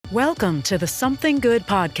Welcome to the Something Good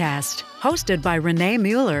podcast, hosted by Renee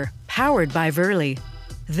Mueller, powered by kwELITE.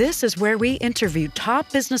 This is where we interview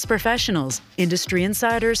top business professionals, industry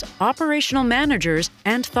insiders, operational managers,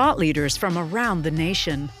 and thought leaders from around the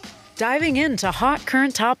nation, diving into hot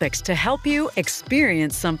current topics to help you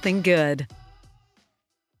experience something good.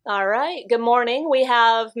 All right. Good morning. We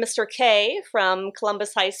have Mr. K from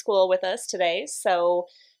Columbus High School with us today. So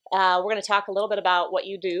we're going to talk a little bit about what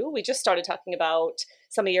you do. We just started talking about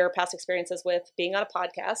some of your past experiences with being on a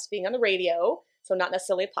podcast, being on the radio. So not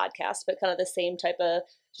necessarily a podcast, but kind of the same type of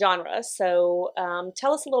genre. So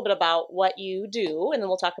tell us a little bit about what you do, and then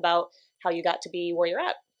we'll talk about how you got to be where you're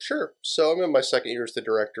at. Sure. So I'm in my second year as the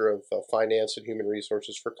Director of Finance and Human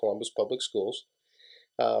Resources for Columbus Public Schools.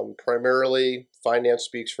 Primarily, finance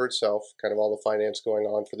speaks for itself, kind of all the finance going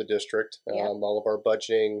on for the district, all of our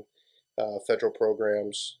budgeting, federal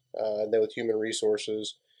programs, and then with human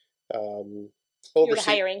resources,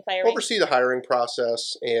 oversee the hiring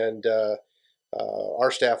process, and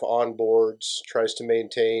our staff onboards, tries to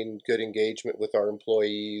maintain good engagement with our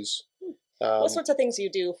employees. What sorts of things do you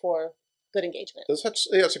do for good engagement?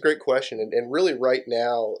 That's a great question, and really right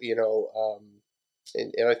now,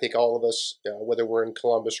 and I think all of us, whether we're in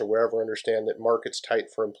Columbus or wherever, understand that market's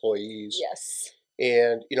tight for employees. Yes.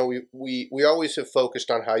 And, we always have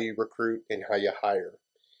focused on how you recruit and how you hire.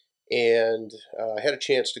 And I had a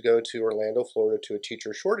chance to go to Orlando, Florida to a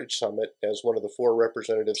teacher shortage summit as one of the 4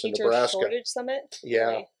 representatives in Nebraska. Teacher shortage summit? Yeah.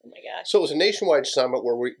 Really? Oh my gosh. So it was a nationwide summit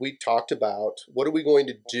where we talked about what are we going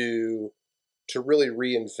to do to really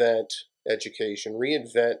reinvent education,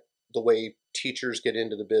 reinvent the way teachers get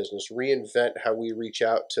into the business, reinvent how we reach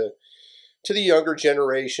out to the younger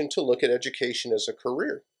generation to look at education as a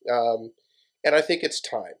career. And I think it's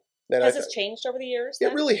time. Has this changed over the years?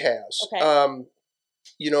 It really has. Okay.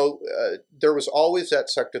 There was always that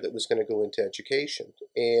sector that was going to go into education.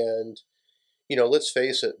 And, let's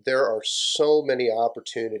face it, there are so many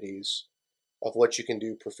opportunities of what you can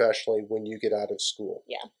do professionally when you get out of school.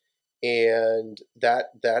 Yeah. And that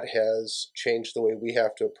has changed the way we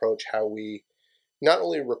have to approach how we not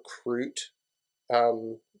only recruit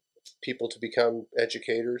people to become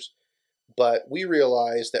educators, but we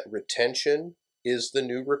realize that retention is the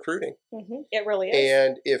new recruiting. Mm-hmm. It really is.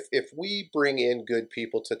 And if we bring in good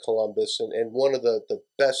people to Columbus, and one of the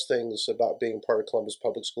best things about being part of Columbus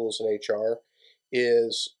Public Schools and HR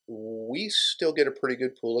is we still get a pretty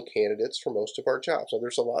good pool of candidates for most of our jobs. Now,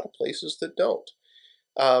 there's a lot of places that don't.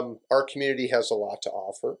 Our community has a lot to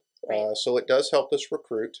offer, right. So it does help us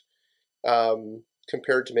recruit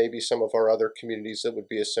compared to maybe some of our other communities that would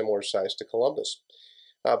be a similar size to Columbus.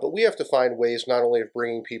 But we have to find ways not only of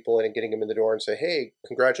bringing people in and getting them in the door and say, hey,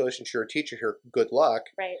 congratulations, you're a teacher here, good luck.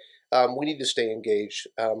 Right. We need to stay engaged.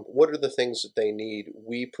 What are the things that they need?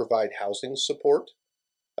 We provide housing support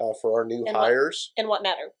for our new hires. In what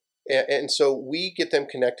matter? And so we get them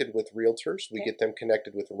connected with realtors. We get them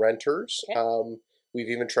connected with renters. Okay. We've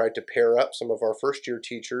even tried to pair up some of our first-year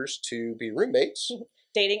teachers to be roommates.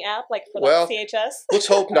 Dating app, like for the CHS? Let's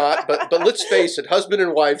hope not, but let's face it, husband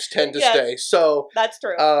and wives tend to stay. So that's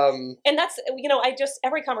true. And that's,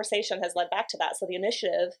 every conversation has led back to that. So the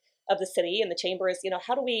initiative of the city and the chamber is,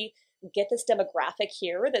 how do we get this demographic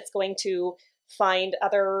here that's going to find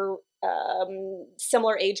other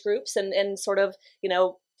similar age groups and sort of,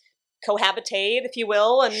 cohabitate, if you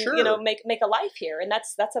will, and sure. make a life here, and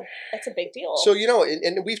that's a big deal. So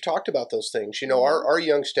and we've talked about those things. Our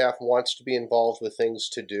young staff wants to be involved with things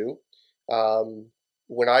to do.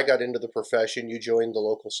 When I got into the profession, you joined the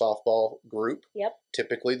local softball group. Yep.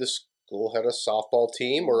 Typically, the school had a softball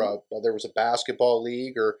team, or there was a basketball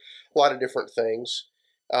league, or a lot of different things.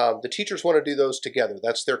 The teachers want to do those together.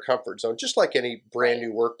 That's their comfort zone, just like any brand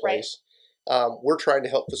new workplace. Right. We're trying to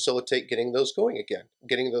help facilitate getting those going again,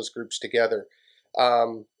 getting those groups together.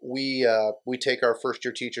 We take our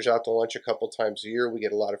first-year teachers out to lunch a couple times a year. We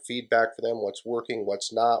get a lot of feedback for them, what's working,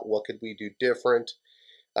 what's not, what could we do different.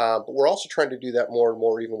 But we're also trying to do that more and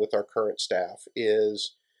more even with our current staff,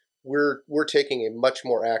 is we're taking a much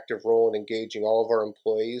more active role in engaging all of our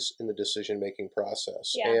employees in the decision-making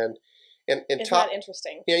process. Yeah. And isn't that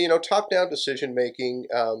interesting? Yeah, top-down decision-making,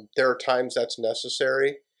 there are times that's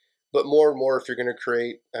necessary. But more and more, if you're going to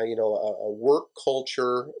create, a work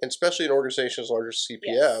culture, and especially in organizations large as CPS,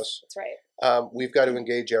 yes, that's right. We've got to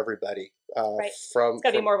engage everybody. Right. It's got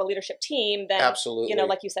to be more of a leadership team than, absolutely.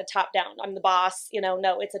 Like you said, top down. I'm the boss.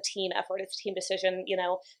 No, it's a team effort. It's a team decision.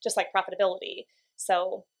 Just like profitability.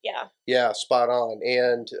 So yeah. Yeah, spot on.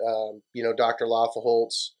 And Dr.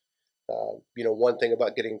 Lafaholtz. One thing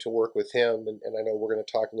about getting to work with him, and I know we're going to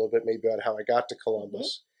talk a little bit maybe about how I got to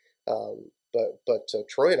Columbus.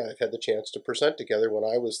 Troy and I have had the chance to present together when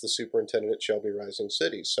I was the superintendent at Shelby Rising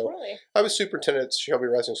City. So Really? I was superintendent at Shelby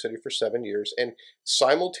Rising City for 7 years, and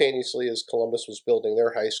simultaneously as Columbus was building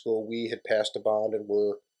their high school, we had passed a bond and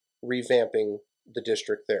were revamping the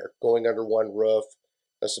district there, going under one roof,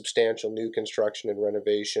 a substantial new construction and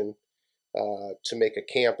renovation to make a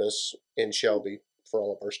campus in Shelby for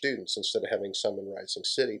all of our students instead of having some in Rising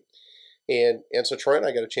City. And so Troy and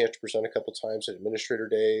I got a chance to present a couple times at administrator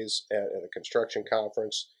days, at a construction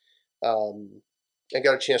conference, and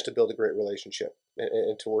got a chance to build a great relationship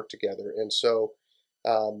and to work together. And so,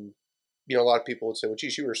 a lot of people would say, well,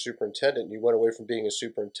 geez, you were a superintendent and you went away from being a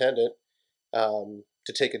superintendent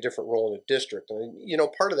to take a different role in a district. And,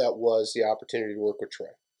 part of that was the opportunity to work with Troy.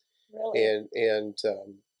 Really? And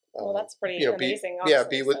well, that's pretty amazing.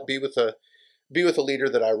 Be with a leader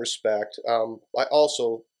that I respect. I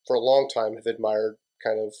also, for a long time, have admired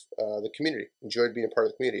kind of the community, enjoyed being a part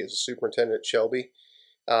of the community. As a superintendent at Shelby,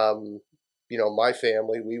 my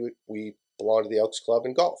family, we belong to the Elks Club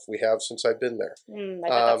and golf. We have since I've been there. I bet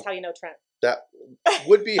that's how you know Trent. That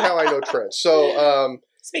would be how I know Trent. So,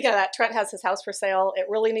 speaking of that, Trent has his house for sale. It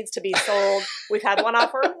really needs to be sold. We've had one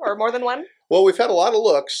offer, or more than one. Well, we've had a lot of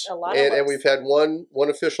looks, and we've had one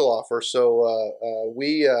official offer. So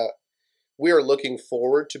we are looking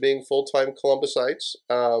forward to being full-time Columbuscites,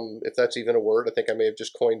 if that's even a word. I think I may have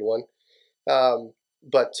just coined one.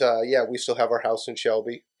 We still have our house in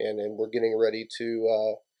Shelby, and we're getting ready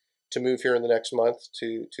to move here in the next month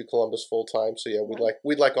to Columbus full-time. So yeah,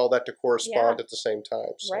 we'd like all that to correspond at the same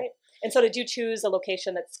time. So. Right. And so did you choose a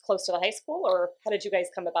location that's close to the high school, or how did you guys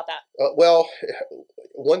come about that? Well,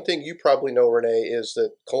 one thing you probably know, Renee, is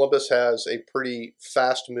that Columbus has a pretty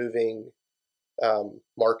fast-moving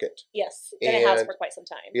market. Yes, and it has for quite some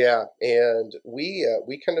time. Yeah, and we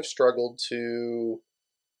kind of struggled to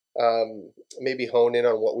maybe hone in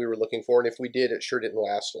on what we were looking for, and if we did, it sure didn't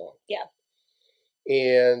last long. Yeah.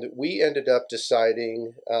 And we ended up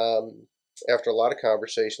deciding, after a lot of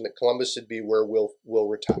conversation, that Columbus would be where we'll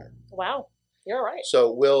retire. Wow, you're right.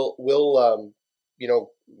 So we'll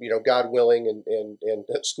God willing and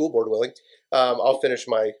school board willing, I'll finish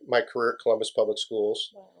my career at Columbus Public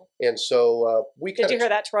Schools. Wow. And so Did you hear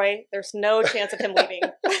that, Troy? There's no chance of him leaving.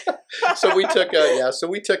 So we took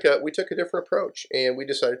a different approach, and we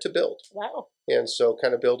decided to build. Wow. And so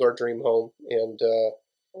kind of build our dream home. And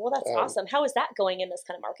well, that's awesome. How is that going in this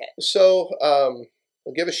kind of market? So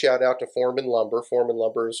we'll give a shout out to Foreman Lumber. Foreman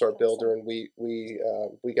Lumber is our builder, and we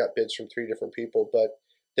got bids from 3 different people, but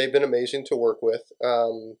they've been amazing to work with.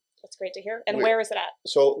 That's great to hear. And where is it at?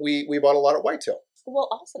 So we bought a lot at Whitetail. Well,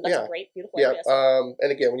 awesome. That's a great, beautiful area.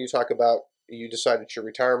 And again, when you talk about you decided your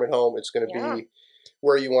retirement home, it's going to be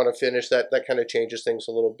where you want to finish. That kind of changes things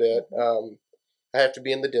a little bit. I have to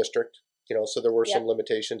be in the district, so there were some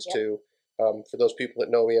limitations too. For those people that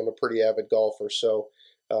know me, I'm a pretty avid golfer, so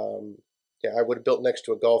I would have built next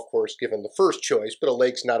to a golf course given the first choice, but a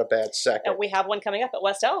lake's not a bad second. We have one coming up at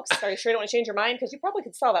West Elks. Are you sure you don't want to change your mind? Because you probably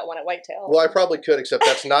could sell that one at Whitetail. Well, I probably could, except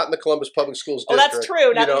that's not in the Columbus Public Schools district. Oh, that's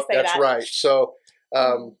true. Now you say that's right. So,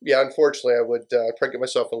 unfortunately, I would probably get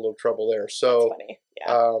myself in a little trouble there. So, that's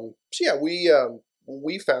funny.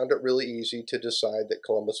 We found it really easy to decide that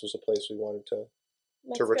Columbus was a place we wanted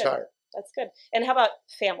to retire. That's good. And how about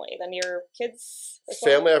family? Then your kids?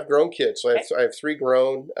 Family, I have grown kids. So I have 3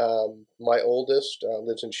 grown. My oldest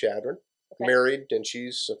lives in Chadron, married, and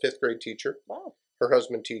she's a 5th grade teacher. Wow. Her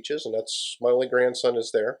husband teaches, and that's my only grandson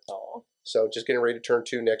is there. Oh. So just getting ready to turn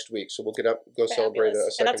 2 next week. So we'll get up, go celebrate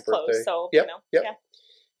a second and that's birthday. Close, so, yep.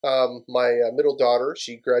 My middle daughter,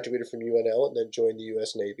 she graduated from UNL and then joined the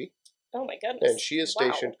U.S. Navy. Oh my goodness! And she is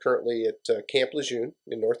stationed currently at Camp Lejeune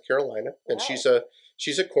in North Carolina, and she's a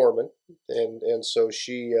corpsman, and so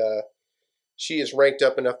she is ranked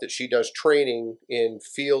up enough that she does training in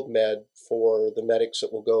field med for the medics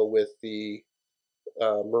that will go with the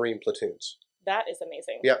Marine platoons. That is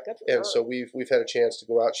amazing. Yeah, good for and her. so we've had a chance to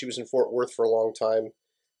go out. She was in Fort Worth for a long time,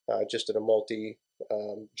 just at a multi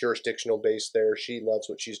jurisdictional base there. She loves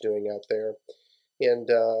what she's doing out there. And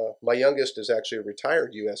my youngest is actually a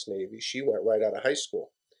retired U.S. Navy. She went right out of high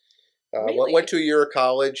school. Really? Went to a year of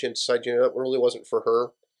college and decided, it really wasn't for her.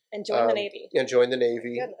 And joined the Navy. And joined the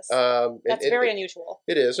Navy. Goodness. That's very unusual.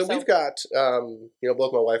 It is. And we've got,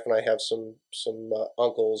 both my wife and I have some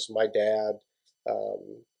uncles, my dad,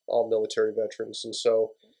 all military veterans. And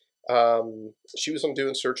so she was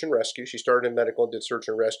doing search and rescue. She started in medical and did search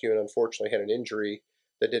and rescue, and unfortunately had an injury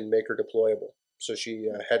that didn't make her deployable. So she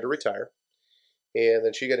had to retire. And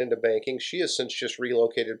then she got into banking. She has since just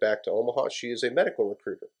relocated back to Omaha. She is a medical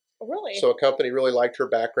recruiter. Really? So a company really liked her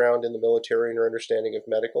background in the military and her understanding of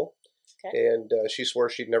medical. Okay. And she swore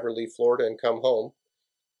she'd never leave Florida and come home.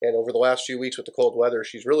 And over the last few weeks with the cold weather,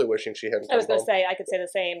 she's really wishing she hadn't I was come going to home. say, I could say the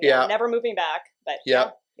same. Yeah. Never moving back, but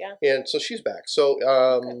Yeah. yeah. And so she's back. So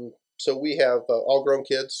so we have all grown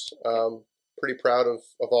kids. Pretty proud of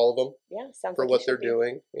all of them Yeah, sounds for like what you they're should be.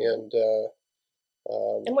 doing. And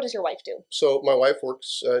And what does your wife do? so my wife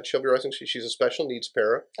works at Shelby Rising. She's a special needs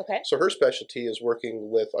para. Okay. So her specialty is working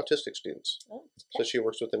with autistic students. Oh, okay. So she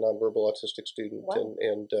works with a nonverbal autistic student, Wow.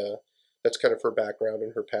 and that's kind of her background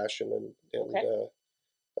and her passion, and Okay.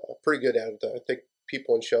 pretty good at it. I think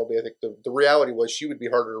people in Shelby, I think the reality was she would be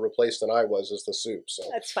harder to replace than I was as the soup. So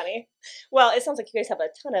That's funny. Well, it sounds like you guys have a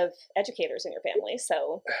ton of educators in your family,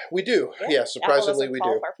 so we do. Yeah, apple surprisingly doesn't we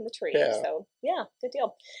fall do. far from the tree. Yeah. So yeah, good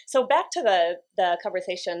deal. So back to the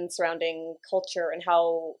conversation surrounding culture and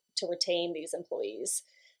how to retain these employees.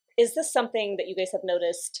 Is this something that you guys have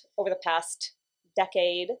noticed over the past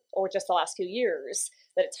decade or just the last few years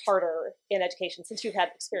that it's harder in education since you've had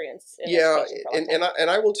experience in Yeah, education for a long time? and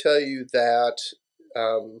I will tell you that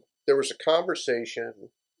there was a conversation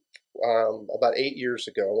about 8 years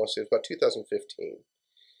ago. I want to say it was about 2015,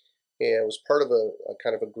 and it was part of a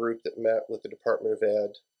kind of a group that met with the Department of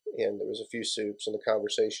Ed, and there was a few soups, and the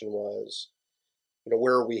conversation was,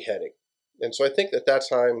 where are we heading? And so I think at that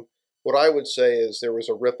time, what I would say is there was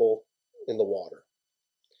a ripple in the water,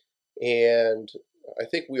 and I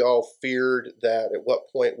think we all feared that at what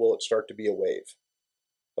point will it start to be a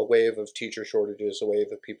wave of teacher shortages, a wave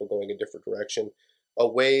of people going a different direction, a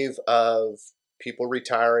wave of people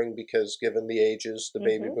retiring because given the ages, the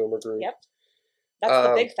baby boomer group. Yep. That's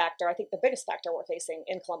the big factor. I think the biggest factor we're facing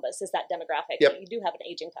in Columbus is that demographic. Yep. You do have an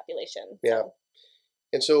aging population. Yeah. So.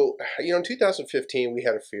 And so, in 2015, we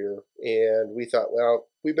had a fear, and we thought, well,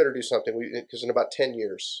 we better do something, because in about 10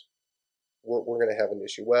 years, we're going to have an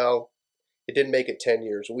issue. Well, it didn't make it 10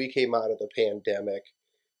 years. We came out of the pandemic.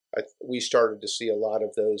 We started to see a lot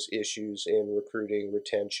of those issues in recruiting,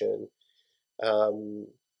 retention.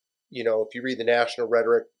 If you read the national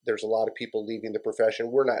rhetoric, there's a lot of people leaving the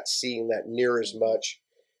profession. We're not seeing that near as much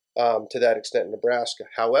to that extent in Nebraska.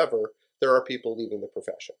 However, there are people leaving the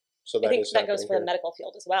profession. So I think that goes happening for here. the medical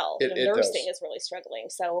field as well. It nursing does. is really struggling.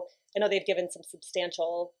 So I know they've given some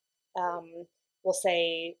substantial, we'll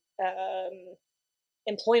say,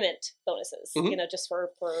 employment bonuses. Mhm. Just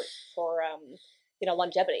for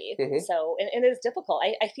longevity. Mhm. So and it is difficult.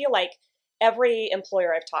 I feel like every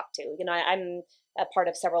employer I've talked to, I'm a part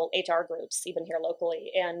of several HR groups, even here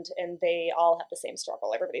locally, and they all have the same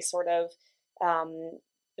struggle. Everybody's sort of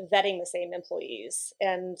vetting the same employees,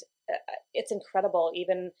 and it's incredible.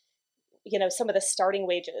 Even some of the starting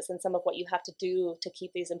wages and some of what you have to do to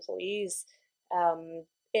keep these employees.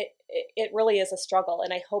 It really is a struggle,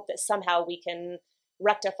 and I hope that somehow we can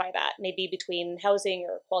rectify that, maybe between housing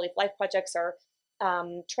or quality of life projects, or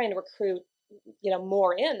trying to recruit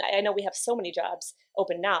more in. I know we have so many jobs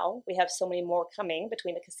open now. We have so many more coming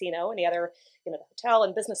between the casino and the other, the hotel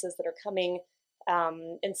and businesses that are coming.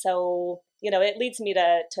 And so, it leads me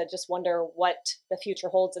to just wonder what the future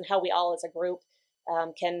holds and how we all as a group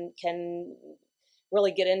can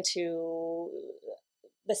really get into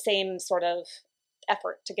the same sort of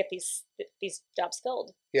effort to get these jobs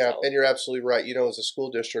filled. Yeah, So. and you're absolutely right. As a school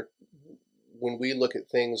district, when we look at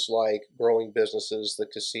things like growing businesses, the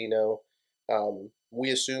casino, we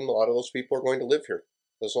assume a lot of those people are going to live here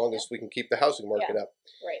as long as we can keep the housing market up.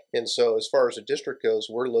 Right. And so as far as the district goes,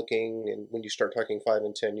 we're looking, and when you start talking 5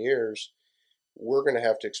 and 10 years, we're going to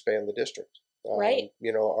have to expand the district. Right.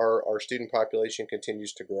 Our student population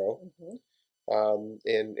continues to grow.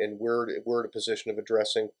 And we're in a position of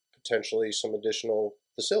addressing potentially some additional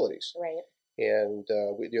facilities. Right. And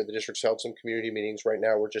the district's held some community meetings. Right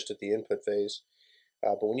now, we're just at the input phase.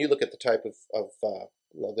 But when you look at the type of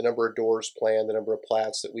the number of doors planned, the number of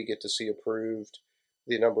plats that we get to see approved,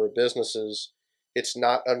 the number of businesses, it's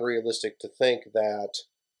not unrealistic to think that,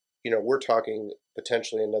 we're talking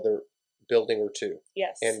potentially another building or two.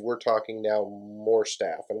 Yes. And we're talking now more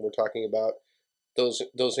staff, and we're talking about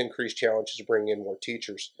those increased challenges to bring in more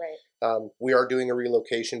teachers. Right. We are doing a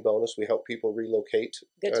relocation bonus. We help people relocate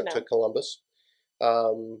to Columbus.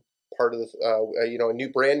 Part of the, a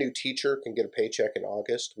brand new teacher can get a paycheck in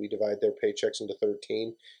August. We divide their paychecks into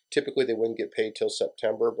 13. Typically, they wouldn't get paid till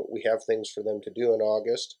September, but we have things for them to do in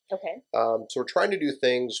August. Okay. So we're trying to do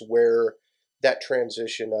things where that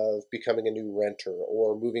transition of becoming a new renter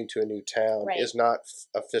or moving to a new town is not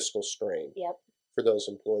a fiscal strain for those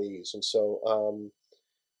employees. And so,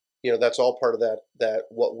 that's all part of that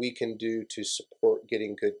what we can do to support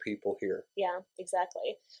getting good people here. Yeah,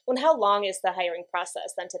 exactly. Well, and how long is the hiring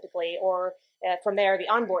process then typically, or from there, the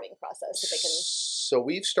onboarding process? If they can... So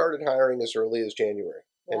we've started hiring as early as January.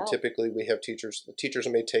 And typically we have the teachers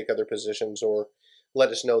may take other positions or let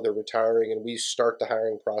us know they're retiring, and we start the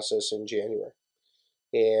hiring process in January.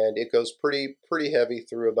 And it goes pretty heavy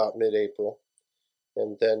through about mid-April.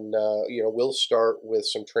 And then, we'll start with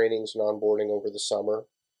some trainings and onboarding over the summer.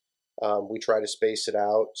 We try to space it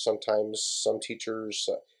out. Sometimes some teachers,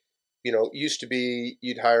 used to be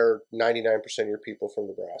you'd hire 99% of your people from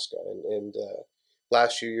Nebraska. And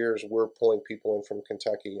last few years, we're pulling people in from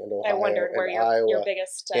Kentucky and Ohio I wondered where and your Iowa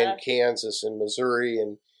biggest and Kansas and Missouri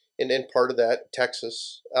and then part of that,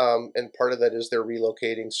 Texas, and part of that is they're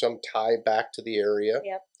relocating. Some tie back to the area.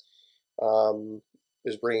 Yep.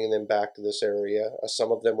 Is bringing them back to this area.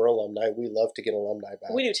 Some of them are alumni. We love to get alumni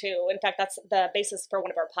back. We do too. In fact, that's the basis for one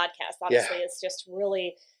of our podcasts, honestly, is just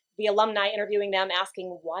really the alumni, interviewing them,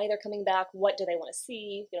 asking why they're coming back, what do they want to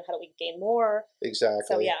see, how do we gain more? Exactly.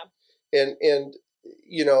 So, yeah. And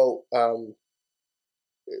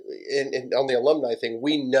on the alumni thing,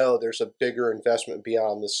 we know there's a bigger investment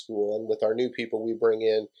beyond the school. And with our new people we bring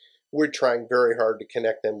in, we're trying very hard to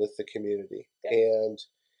connect them with the community. Good. And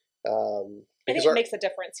I think it makes a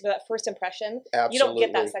difference. That first impression, absolutely. You don't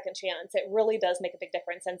get that second chance. It really does make a big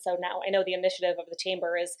difference. And so now I know the initiative of the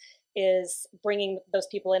chamber is bringing those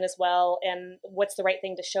people in as well. And what's the right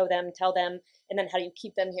thing to show them, tell them, and then how do you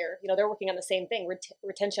keep them here? They're working on the same thing,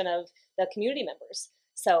 retention of the community members.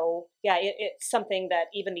 So yeah, it's something that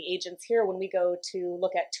even the agents here, when we go to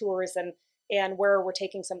look at tours and where we're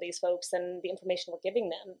taking some of these folks and the information we're giving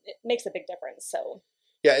them, it makes a big difference. So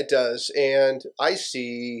yeah, it does. And I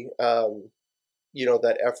see,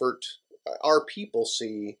 that effort. Our people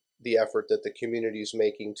see the effort that the community is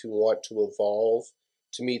making to want to evolve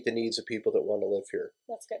to meet the needs of people that want to live here.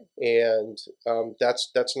 That's good. And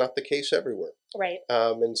that's not the case everywhere. Right.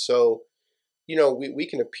 And so, we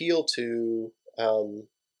can appeal to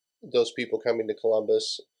those people coming to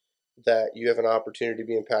Columbus that you have an opportunity to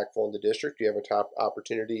be impactful in the district. You have a top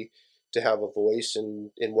opportunity to have a voice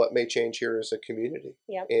in what may change here as a community.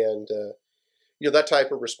 Yeah. And, that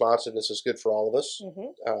type of responsiveness is good for all of us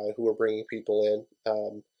who are bringing people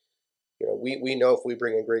in. We know if we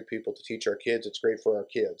bring in great people to teach our kids, it's great for our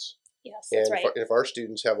kids. Yes, that's and right. If our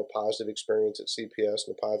students have a positive experience at CPS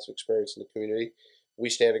and a positive experience in the community, we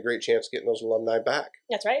stand a great chance getting those alumni back.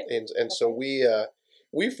 That's right. And so right.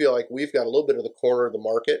 We feel like we've got a little bit of the corner of the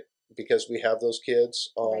market because we have those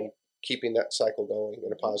kids on keeping that cycle going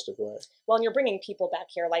in a positive way. Well, and you're bringing people back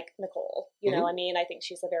here like Nicole. I think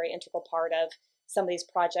she's a very integral part of some of these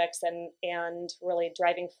projects and really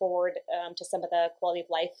driving forward to some of the quality of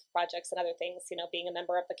life projects and other things, being a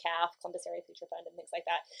member of the CAF, Columbus Area Future Fund, and things like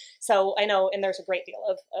that. So I know, and there's a great deal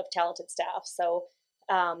of talented staff. So,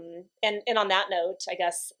 and on that note, I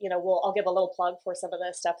guess, I'll give a little plug for some of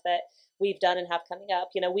the stuff that we've done and have coming up.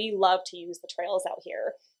 We love to use the trails out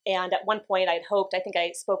here. And at one point I think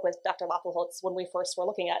I spoke with Dr. Loppelholtz when we first were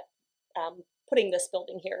looking at putting this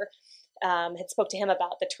building here. Had spoke to him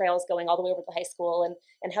about the trails going all the way over to the high school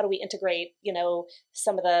and how do we integrate,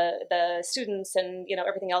 some of the students and,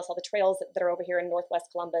 everything else, all the trails that are over here in Northwest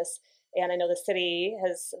Columbus. And I know the city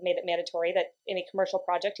has made it mandatory that any commercial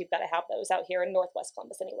project, you've got to have those out here in Northwest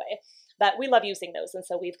Columbus anyway. But we love using those. And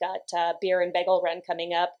so we've got beer and bagel run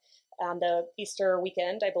coming up on the Easter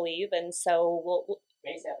weekend, I believe. And so we'll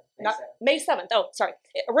May 7th. May 7th. Oh, sorry.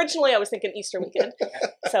 Originally, I was thinking Easter weekend.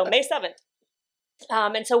 So May 7th.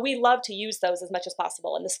 And so we love to use those as much as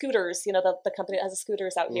possible. And the scooters, the company that has the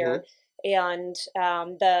scooters out here, and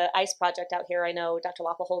the ICE project out here, I know Dr.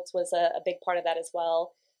 Loppelholtz was a big part of that as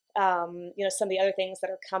well. Some of the other things that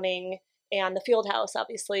are coming, and the field house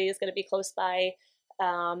obviously is going to be close by.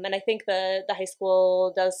 And I think the high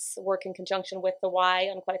school does work in conjunction with the Y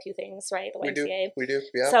on quite a few things, right? The YMCA. We do,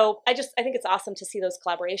 yeah. So I think it's awesome to see those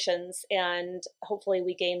collaborations, and hopefully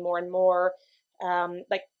we gain more and more.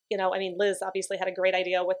 Liz obviously had a great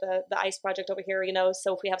idea with the ICE project over here,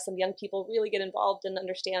 so if we have some young people really get involved and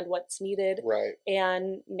understand what's needed, right,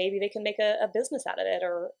 and maybe they can make a business out of it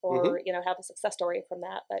or have a success story from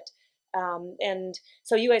that. But and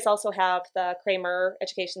so you guys also have the Kramer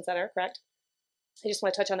Education Center, correct? I just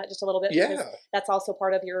want to touch on that just a little bit, because that's also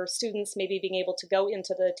part of your students maybe being able to go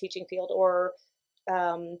into the teaching field or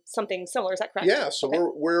something similar. Is that correct? Yeah. So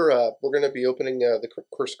we're going to be opening the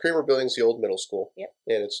Kramer Building's the old middle school. Yep.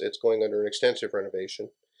 And it's going under an extensive renovation.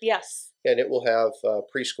 Yes. And it will have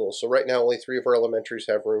preschool. So right now only 3 of our elementaries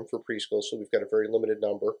have room for preschool. So we've got a very limited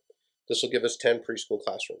number. This will give us 10 preschool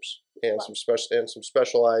classrooms and some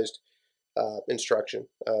specialized instruction.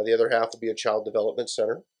 The other half will be a child development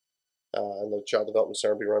center. And the Child Development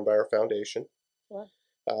Center will be run by our foundation. Wow.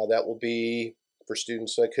 That will be for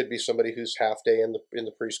students. It could be somebody who's half day in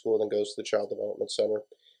the preschool and then goes to the Child Development Center.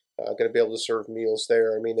 going to be able to serve meals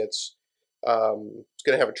there. I mean, it's going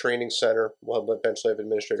to have a training center. We'll eventually have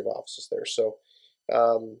administrative offices there. So,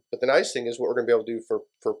 but the nice thing is what we're going to be able to do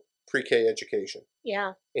for pre-K education.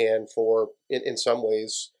 Yeah. And for, in some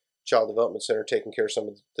ways, Child Development Center taking care of some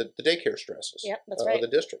of the daycare stresses. Yep, that's right. Of the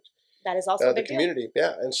district. That is also a the big community. deal.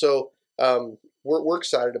 Yeah. And so we're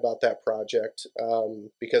excited about that project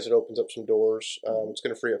because it opens up some doors. It's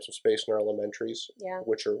going to free up some space in our elementaries,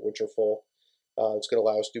 which are full. It's going to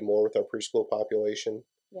allow us to do more with our preschool population.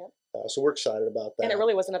 Yeah. So we're excited about that. And it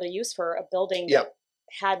really was another use for a building that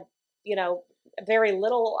had, you know, very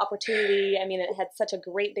little opportunity. I mean, it had such a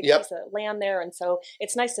great big piece of land there, and so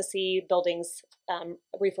it's nice to see buildings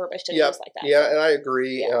refurbished and used like that. Yeah, and I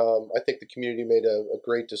agree. I think the community made a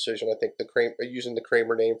great decision. I think using the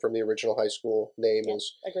Kramer name from the original high school name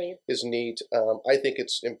is neat. I think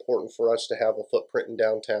it's important for us to have a footprint in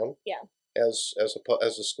downtown. Yeah. As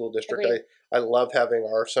a school district, I love having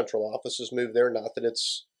our central offices move there. Not that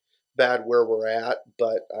it's bad where we're at,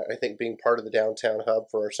 but I think being part of the downtown hub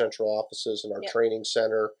for our central offices and our training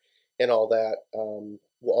center and all that will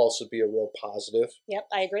also be a real positive. Yep,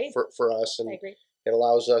 I agree. For us, and I agree. It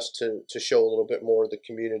allows us to show a little bit more of the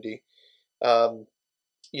community.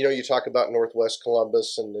 You know, you talk about Northwest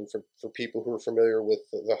Columbus, and for people who are familiar with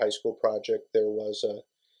the high school project, there was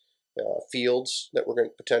fields that were going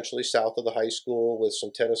to potentially south of the high school with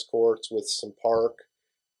some tennis courts, with some park,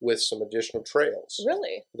 with some additional trails.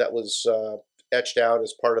 Really? That was etched out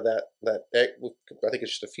as part of that. I think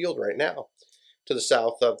it's just a field right now, to the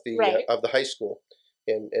south of the high school,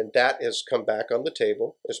 and that has come back on the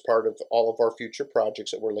table as part of all of our future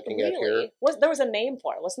projects that we're looking at here. There was a name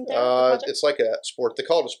for it, wasn't there? It's like a sport. They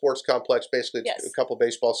call it a sports complex. Basically, it's a couple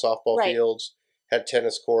baseball, softball fields. Had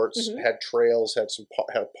tennis courts, had trails, had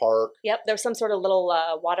a park. Yep, there was some sort of little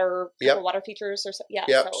water features or something.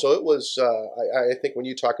 Yeah, so it was. I think when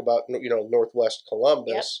you talk about Northwest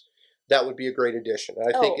Columbus, that would be a great addition.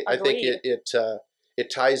 And I think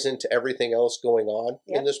it ties into everything else going on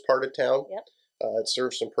in this part of town. Yep. It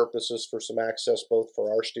serves some purposes for some access both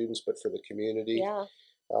for our students but for the community. Yeah.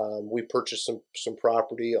 We purchased some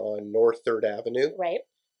property on North 3rd Avenue. Right.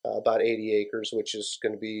 About 80 acres, which is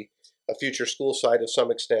going to be a future school site of some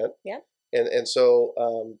extent. Yeah. And so,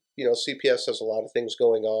 CPS has a lot of things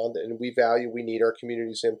going on, and we need our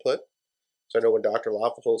community's input. So I know when Dr.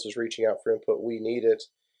 Loffelholz is reaching out for input, we need it.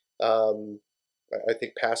 I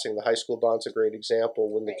think passing the high school bond's a great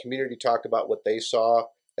example. When the community talked about what they saw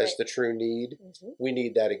as the true need, we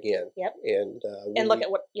need that again. Yep. And look at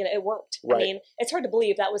what, it worked. Right. I mean, it's hard to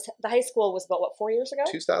believe the high school was about, 4 years ago?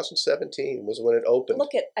 2017 was when it opened.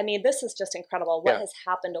 This is just incredible what has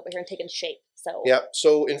happened over here and taken shape. So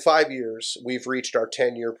so in 5 years, we've reached our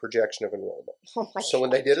 10-year projection of enrollment. Oh my gosh. When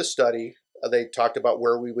they did a study, they talked about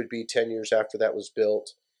where we would be 10 years after that was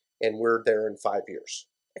built, and we're there in 5 years.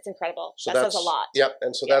 It's incredible. So that says a lot. Yep,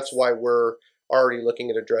 and so that's why we're already looking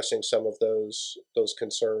at addressing some of those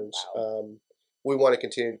concerns. Wow. We want to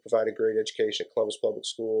continue to provide a great education at Columbus Public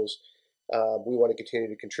Schools. We want to continue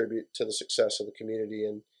to contribute to the success of the community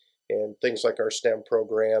and things like our STEM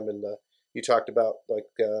program. And you talked about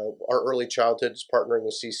our early childhood is partnering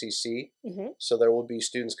with CCC. Mm-hmm. So there will be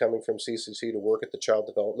students coming from CCC to work at the Child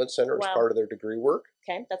Development Center as part of their degree work.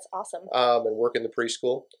 Okay, that's awesome. And work in the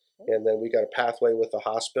preschool. Okay. And then we got a pathway with the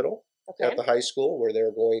hospital at the high school where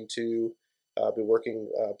they're going to be working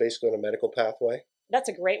basically on a medical pathway. That's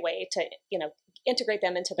a great way to, integrate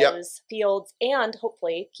them into those fields and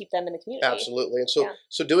hopefully keep them in the community. Absolutely. And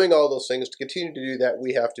so doing all those things, to continue to do that,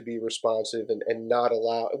 we have to be responsive and not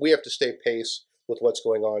we have to stay pace with what's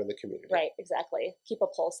going on in the community. Right, exactly. Keep a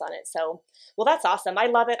pulse on it. So, well, that's awesome. I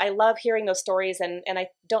love it. I love hearing those stories, and I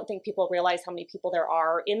don't think people realize how many people there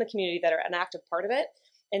are in the community that are an active part of it.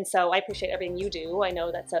 And so I appreciate everything you do. I know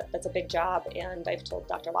that's a big job, and I've told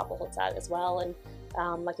Dr. Loffelholz that as well. And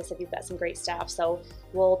like I said, you've got some great staff, so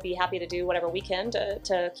we'll be happy to do whatever we can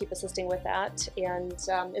to keep assisting with that. And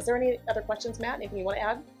is there any other questions, Matt? Anything you want to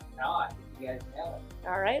add? No, I think you guys nailed it.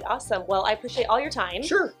 All right, awesome. Well, I appreciate all your time.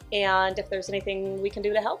 Sure. And if there's anything we can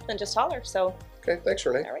do to help, then just holler. So. Okay, thanks,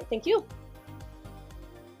 Renee. All right, thank you.